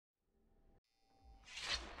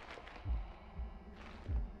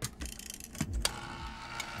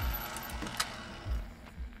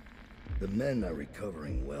The men are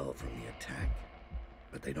recovering well from the attack,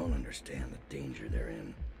 but they don't understand the danger they're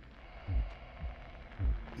in.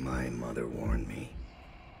 My mother warned me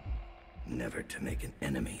never to make an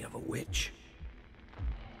enemy of a witch.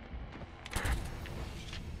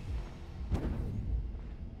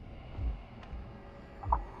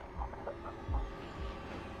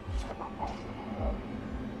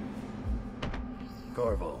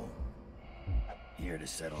 Corvo, here to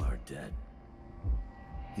settle our debt.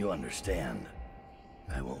 You understand,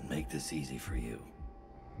 I won't make this easy for you.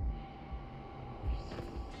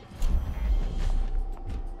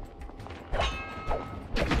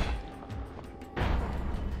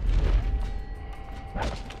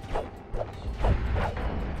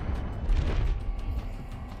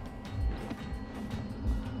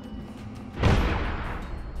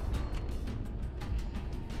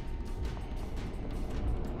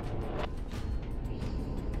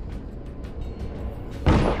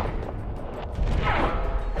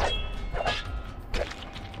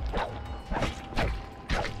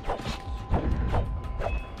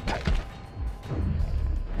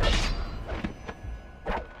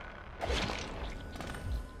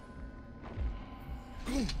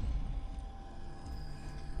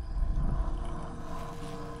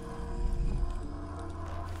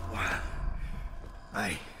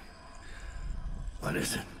 What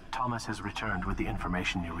is it? Thomas has returned with the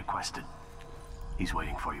information you requested. He's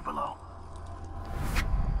waiting for you below.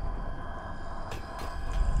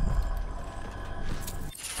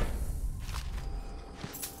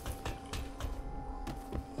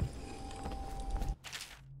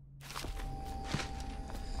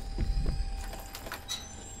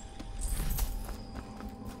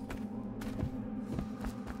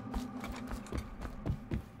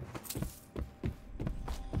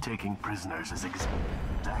 Taking prisoners is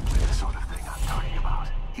exactly the sort of thing I'm talking about.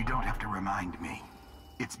 You don't have to remind me.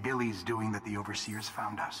 It's Billy's doing that the Overseers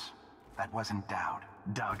found us. That wasn't Dowd.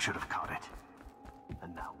 Dowd should have caught it.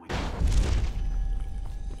 And now we...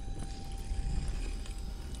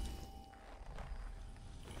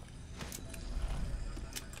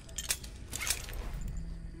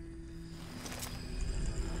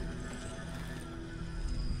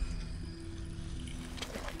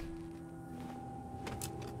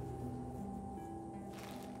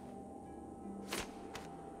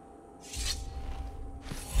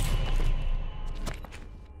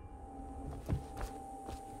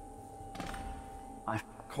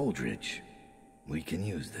 Coldridge, we can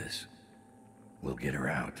use this. We'll get her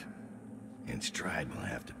out. And Stride will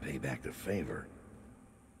have to pay back the favor.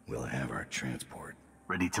 We'll have our transport.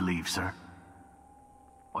 Ready to leave, sir?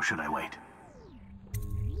 Or should I wait?